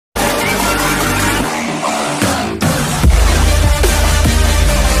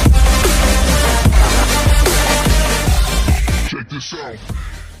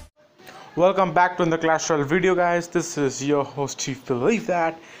Welcome back to the Clash Royale video, guys. This is your host Chief Believe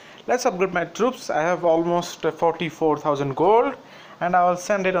That. Let's upgrade my troops. I have almost 44,000 gold and I will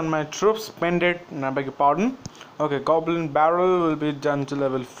send it on my troops. Spend it, I beg your pardon. Okay, Goblin Barrel will be done to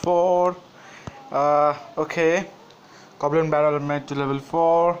level 4. Okay, Goblin Barrel made to level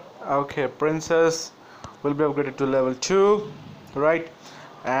 4. Okay, Princess will be upgraded to level 2, right?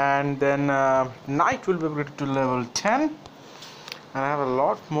 And then Knight will be upgraded to level 10. And I have a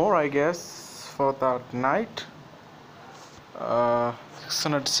lot more, I guess, for that Knight.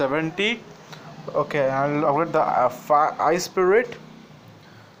 670. Okay, I'll upgrade the Ice Spirit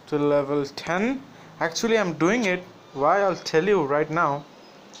to level 10. Actually, I'm doing it. Why? I'll tell you right now.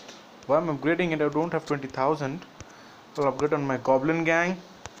 Why I'm upgrading it? I don't have 20,000. I'll upgrade on my Goblin Gang.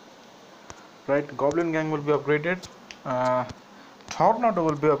 Right, Goblin Gang will be upgraded. Tornado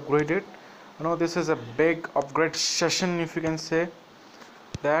will be upgraded. I know this is a big upgrade session, if you can say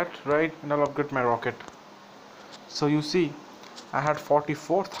that, right? And I'll upgrade my rocket. So you see, I had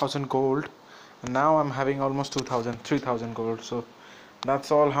 44,000 gold and now I'm having almost 3,000 gold. So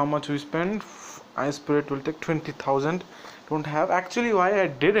that's all how much we spend. Ice Spirit will take 20,000. Don't have. Actually, why I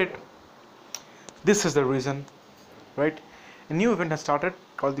did it, this is the reason, right? A new event has started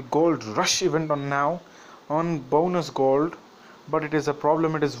called the Gold Rush event on bonus gold, but it is a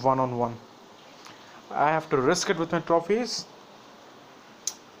problem. It is one-on-one. I have to risk it with my trophies,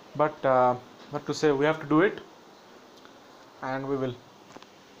 but what to say, we have to do it, and we will.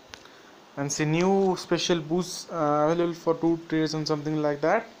 And see, new special boosts available for 2 tiers and something like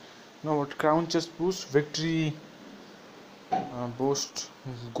that. Now what? Crown chest boost, victory boost,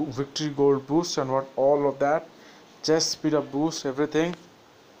 victory gold boost, and what all of that, chest speed up boost, everything,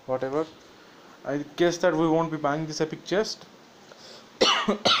 whatever. I guess that we won't be buying this epic chest.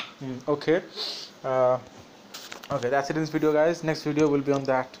 Okay. Okay, that's it in this video, guys. Next video will be on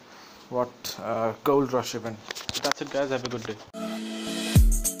that gold rush event. That's it, guys. Have a good day.